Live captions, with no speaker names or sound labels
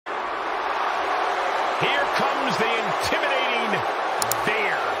the intimidating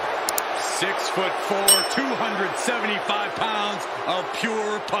Veer. 6'4", 275 pounds of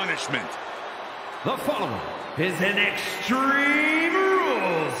pure punishment. The following is an Extreme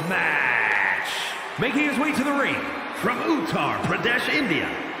Rules match. Making his way to the ring from Uttar Pradesh, India,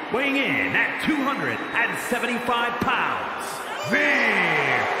 weighing in at 275 pounds,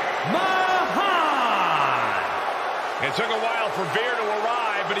 Veer Mahaan. It took a while for Veer to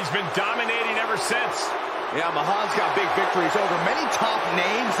arrive, but he's been dominating ever since. Yeah, Mahaan's got big victories over many top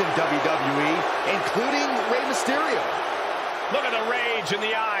names in WWE, including Rey Mysterio. Look at the rage in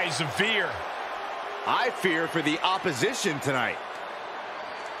the eyes of Veer. I fear for the opposition tonight.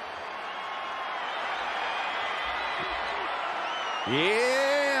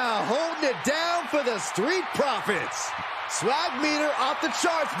 Yeah, holding it down for the Street Profits. Swag meter off the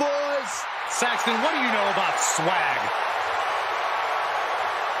charts, boys. Saxton, what do you know about swag?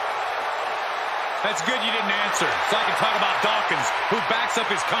 That's good you didn't answer, so I can talk about Dawkins, who backs up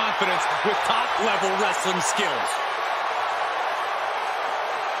his confidence with top-level wrestling skills.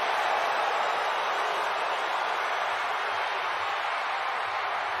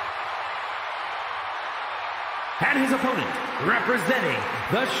 And his opponent, representing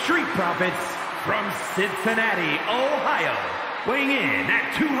the Street Profits from Cincinnati, Ohio, weighing in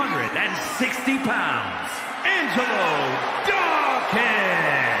at 260 pounds, Angelo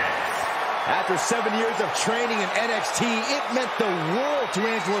Dawkins. After 7 years of training in NXT, it meant the world to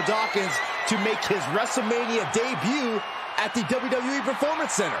Angelo Dawkins to make his Wrestlemania debut at the WWE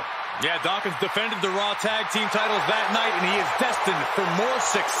Performance Center. Yeah, Dawkins defended the Raw Tag Team titles that night, and he is destined for more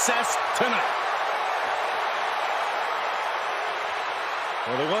success tonight.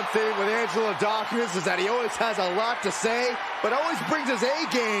 Well, the one thing with Angelo Dawkins is that he always has a lot to say, but always brings his A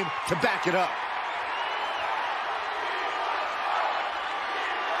game to back it up.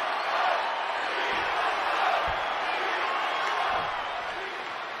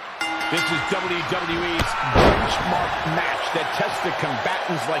 This is WWE's benchmark match that tests the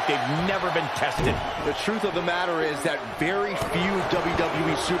combatants like they've never been tested. The truth of the matter is that very few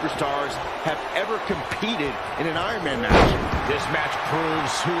WWE superstars have ever competed in an Iron Man match. This match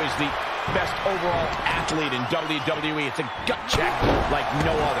proves who is the best overall athlete in WWE. It's a gut check like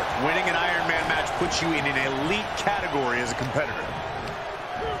no other. Winning an Iron Man match puts you in an elite category as a competitor.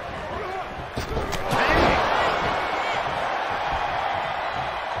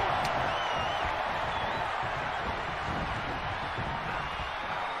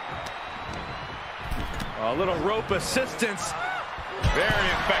 A little rope assistance. Very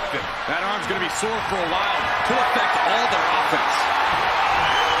effective. That arm's going to be sore for a while. Could affect all their offense.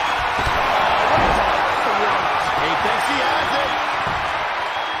 He thinks he has it.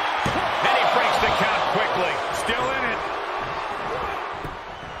 And he breaks the count quickly. Still in it.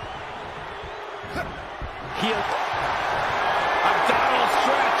 Heel. Abdominal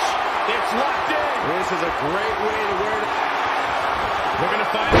stretch. It's locked in. This is a great way to wear it. Looking to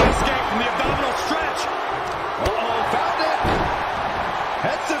find an escape from the abdominal stretch. Uh-oh, found it.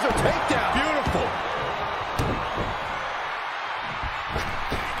 Head scissor takedown. Beautiful.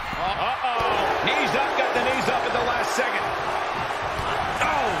 Uh-oh. Knees up, got the knees up at the last second.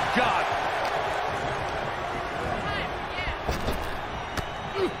 Oh, God.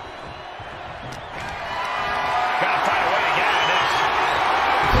 Gotta find a way to get out of this.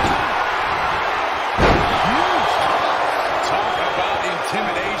 Talk about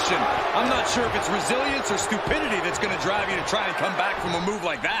intimidation. I'm not sure if it's resilience or stupidity that's going to drive you to try and come back from a move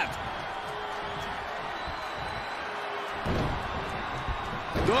like that.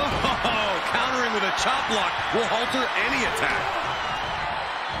 Oh, countering with a chop block will halter any attack.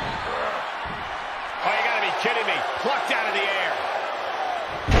 Oh, you gotta be kidding me. Plucked out of the air.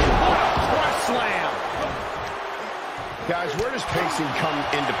 What a press slam. Guys, where does pacing come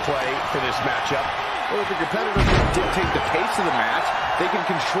into play for this matchup? Well, if the competitors can dictate the pace of the match, they can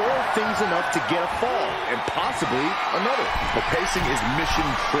control things enough to get a fall, and possibly another. The pacing is mission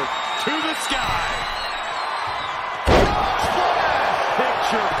to the sky.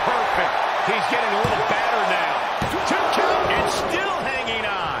 Picture perfect. He's getting a little battered now. 2 count. It's still hanging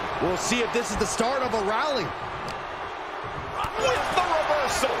on. We'll see if this is the start of a rally. With the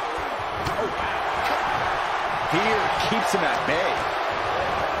reversal. Here keeps him at bay.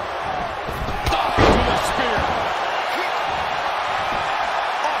 Off into the spear.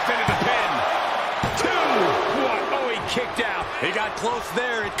 Off into the pin. 2. What? Oh, he kicked out. He got close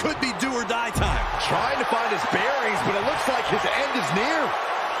there. It could be do or die time. Trying to find his bearings, but it looks like his end is near.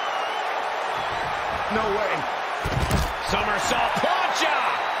 No way. Somersault plancha.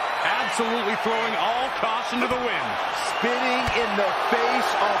 Absolutely throwing all caution to the wind. Spinning in the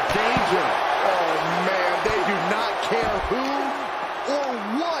face of danger. Oh, man, they do not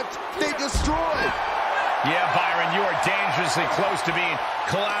destroyed. Yeah, Byron, you are dangerously close to being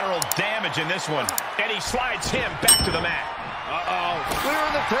collateral damage in this one. And he slides him back to the mat.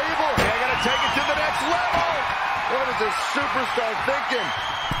 Clearing the table. They got to take it to the next level. What is this superstar thinking?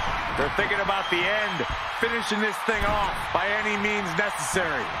 They're thinking about the end, finishing this thing off by any means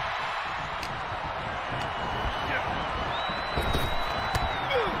necessary.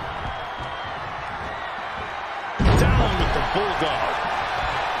 Down with the bulldog.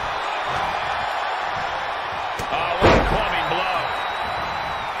 Oh, what a clubbing blow.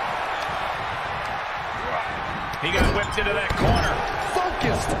 He got whipped into that corner.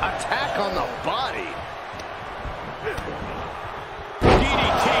 Focused attack on the body.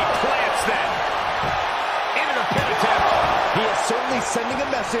 DDT plants that. Into the pin attempt. He is certainly sending a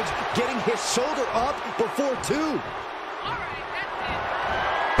message, getting his shoulder up before two.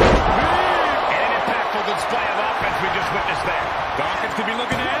 And an impactful display of offense we just witnessed there. Dawkins could be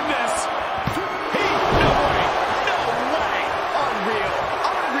looking to end this. No way. No way. Unreal.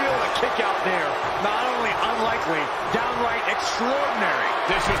 Unreal to kick out there. Not only unlikely, downright extraordinary.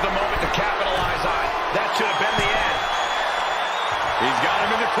 This was the moment to capitalize on. That should have been the end. He's got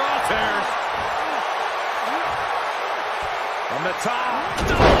him in the crosshairs. From the top,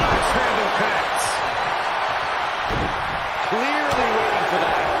 double axe handle connects. Clearly waiting for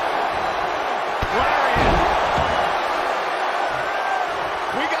that. Lariat.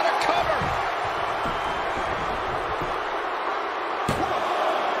 We got a cover.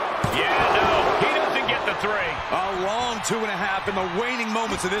 Yeah, no, he doesn't get the three. A long 2.5 in the waning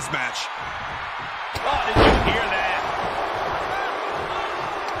moments of this match. Oh, did you hear that?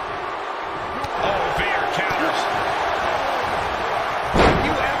 Oh, Veer counters. Have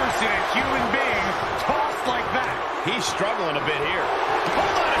you ever seen a human being tossed like that? He's struggling a bit here.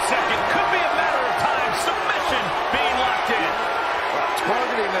 Hold on a second. Could be a matter of time. Submission being locked in.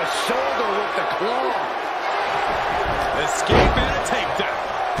 Targeting the shoulder with the claw. Escape and a takedown.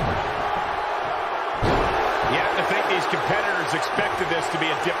 You have to think these competitors expected this to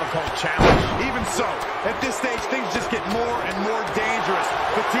be a difficult challenge. Even so, at this stage, things just get more and more dangerous.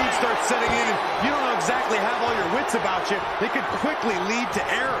 Fatigue starts setting in, and you don't know exactly have all your wits about you. It could quickly lead to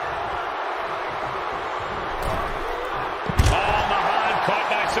error. Oh, Mahaan caught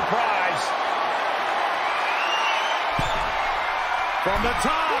by surprise. From the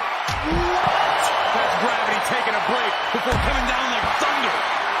top. What? That's gravity taking a break before coming down like thunder.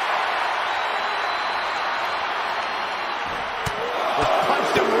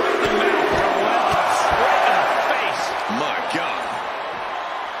 Punched him right in the mouth. Relentless. Right in the face. My God.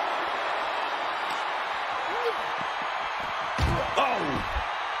 Oh.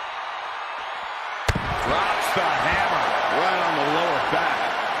 Drops the hammer right on the lower back.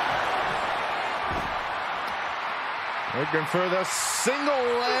 Looking for the single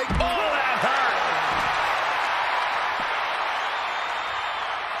leg. Oh, that hurt.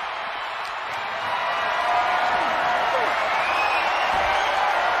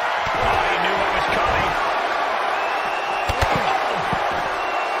 Oh, he knew what was coming.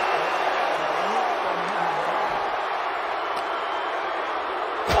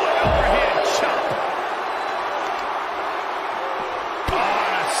 Oh, an overhead chop. Oh,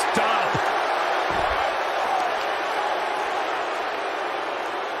 and a stomp.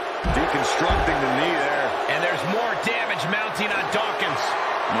 Deconstructing the knee there. And there's more damage mounting on Dawkins.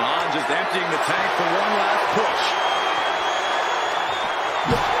 Mahaan just emptying the tank for one last push.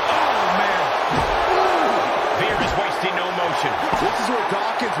 Oh, man. Veer is wasting no motion. This is where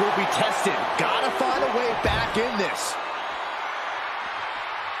Dawkins will be tested. Gotta find a way back in this.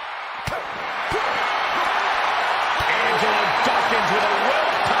 Angelo Dawkins with a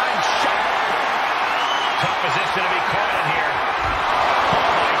well-timed shot. Tough position to be caught in here. Oh,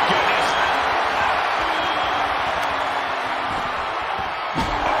 my goodness.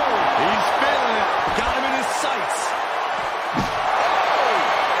 He's feeling it. Got him in his sights.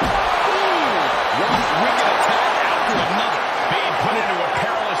 One wicked attack after another. Being put into a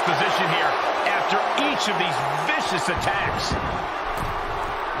perilous position here after each of these vicious attacks.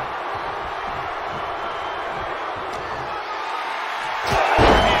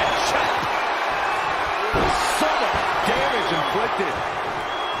 Overhand chop. So much damage inflicted.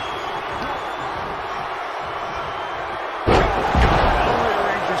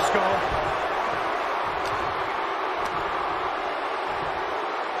 Rearrange your skull.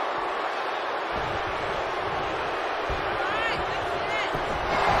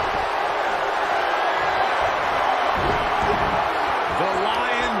 The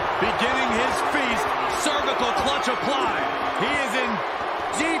Lion beginning his feast. Cervical clutch applied. He is in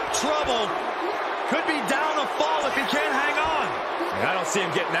deep trouble. Could be down a fall if he can't hang on. I don't see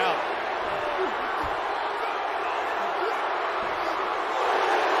him getting out.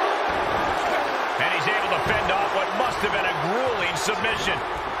 what must have been a grueling submission.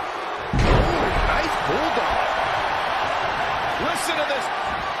 Nice bulldog. Listen to this.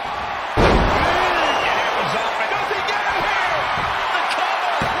 And it was off. Does he get him here? The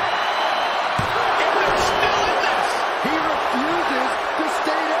cover. And they're still in this. He refuses to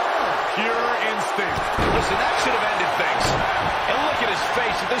stay down. Pure instinct. Listen, that should have ended things. And look at his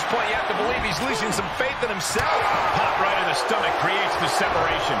face. At this point, you have to believe he's losing some faith in himself. Pop right in the stomach creates the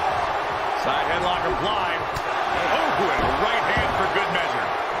separation. Side headlock applied. Oh, and a right hand for good measure.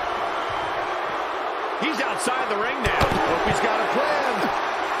 He's outside the ring now. Hope he's got a plan.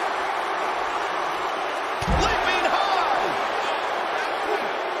 Leaping high.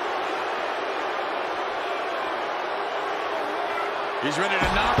 He's ready to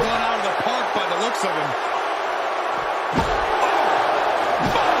knock one out of the park by the looks of him.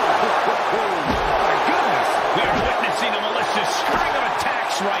 My goodness. We are witnessing a malicious string of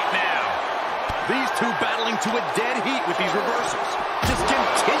attacks right now. These two battling to a dead heat with these reversals. Just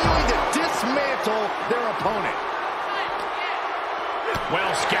continuing to dismantle their opponent.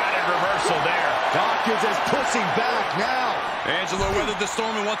 Well scouted reversal there. Dawkins is pushing back now. Angelo weathered the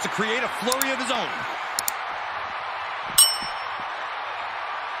storm and wants to create a flurry of his own.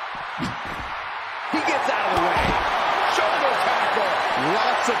 He gets out of the way. Shoulder tackle.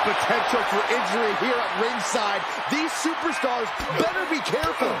 Lots of potential for injury here at ringside. These superstars better be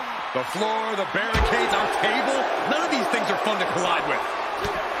careful. The floor, the barricades, our table, none of these things are fun to collide with.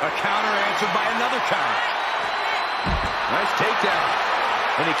 A counter answered by another counter. Nice takedown.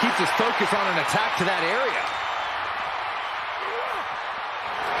 And he keeps his focus on an attack to that area.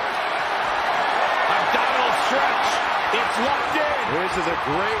 Abdominal stretch. It's locked in. This is a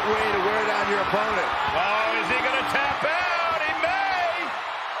great way to wear down your opponent. Oh, is he going to tap out? He may.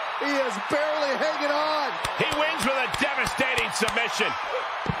 He is barely hanging on. He wins with a devastating submission.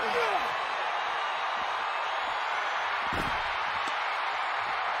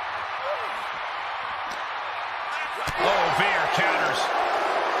 Oh, Veer counters.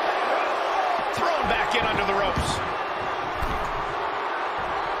 Thrown back in under the ropes.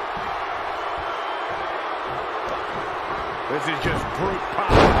 This is just brute power.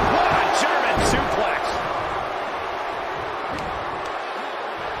 What a German suplex.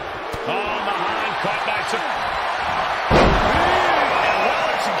 Oh, Mahaan caught by some... And a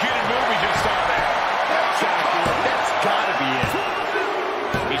well-executed move we just saw there. That's got to be it.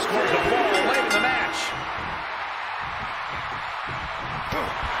 He scores a fall late in the match.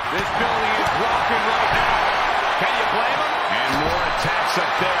 This building is rocking right now. Can you blame him? And more attacks up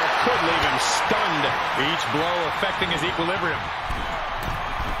there could leave him stunned. Each blow affecting his equilibrium.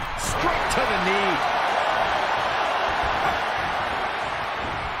 Straight to the knee.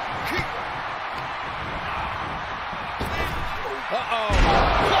 Uh-oh.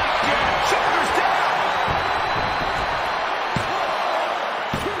 Blackjack, shoulders down.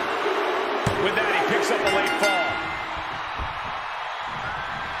 With that, he picks up a late fall.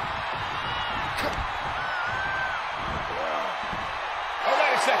 Oh,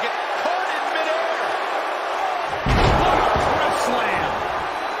 wait a second. Caught in midair. What a press slam.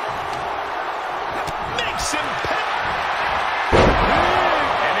 Makes him pay.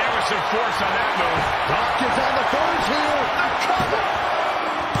 And there was some force on that move. Dawkins on the verge here. The cover.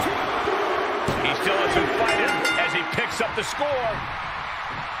 He still hasn't fight him as he picks up the score.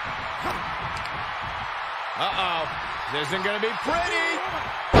 Uh-oh. This isn't going to be pretty.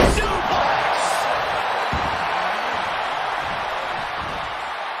 Suplex.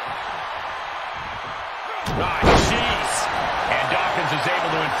 Ah, jeez. And Dawkins is able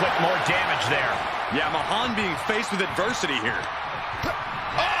to inflict more damage there. Yeah, Mahaan being faced with adversity here.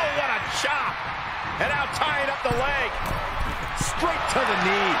 Oh, what a chop. And now tying up the leg. Straight to the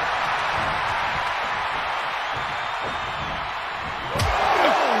knee.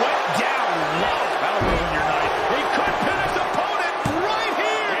 Oh, went down low. That'll ruin your night. He could pin his opponent right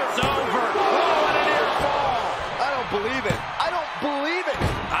here. It's over. Oh, and a near fall. I don't believe it. I don't believe it.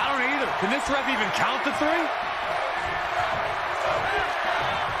 I don't either. Can this ref even count to three?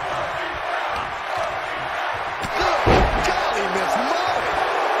 Golly, Miss Molly.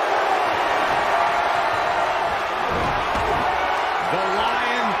 The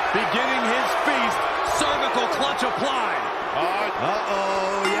Lion beginning his feast. Cervical clutch applied.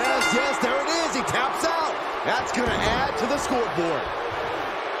 Uh-oh. Yes, yes, there it is. He taps out. That's going to add to the scoreboard.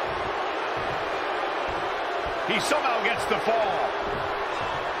 He somehow gets the fall.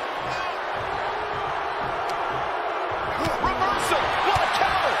 Reversal. What a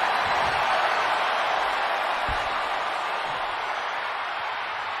counter.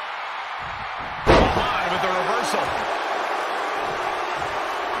 Mahaan with the reversal.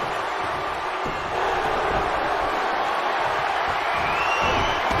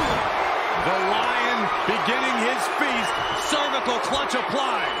 clutch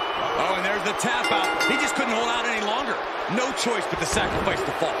applied. Oh, and there's the tap out. He just couldn't hold out any longer. No choice but to sacrifice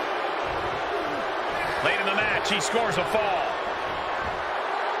the fall. Late in the match, he scores a fall.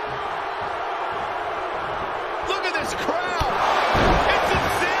 Look at this crowd. It's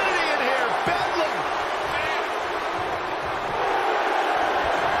insanity in here. Bedlam.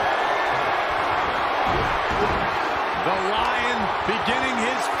 The Lion beginning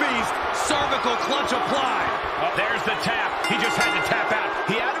his feast. Cervical clutch applied. There's the tap. He just had to tap out.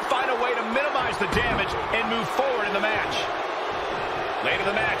 He had to find a way to minimize the damage and move forward in the match. Late in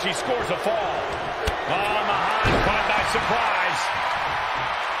the match, he scores a fall. Oh, Mahaan caught by surprise.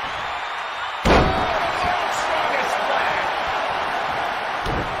 Strongest flag.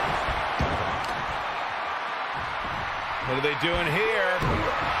 What are they doing here?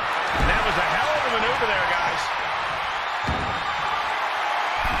 That was a hell of a maneuver there, guys.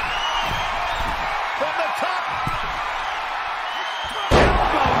 From the top.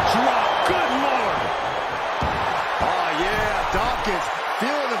 Elbow drop. Good Lord. Oh, yeah. Dawkins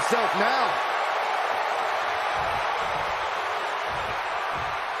feeling himself now.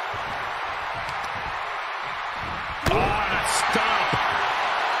 Oh, and a stomp.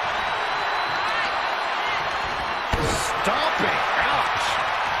 Stomping. Ouch.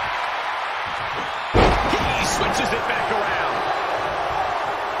 He switches it back around.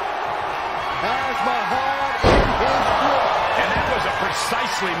 As Mahaan in his grip. And that was a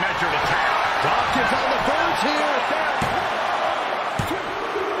precisely measured attack. Dawkins on the verge here.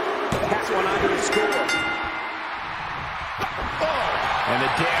 That's one under the score. And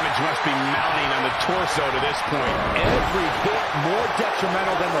the damage must be mounting on the torso to this point. Every bit more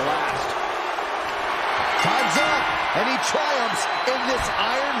detrimental than the last. Time's up, and he triumphs in this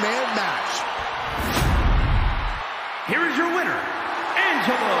Iron Man match. Here is your winner,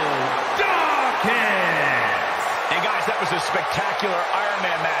 Angelo Dawkins. And guys, that was a spectacular Iron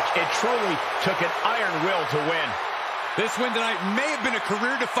Man match. It truly took an iron will to win. This win tonight may have been a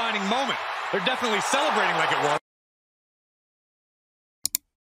career-defining moment. They're definitely celebrating like it was.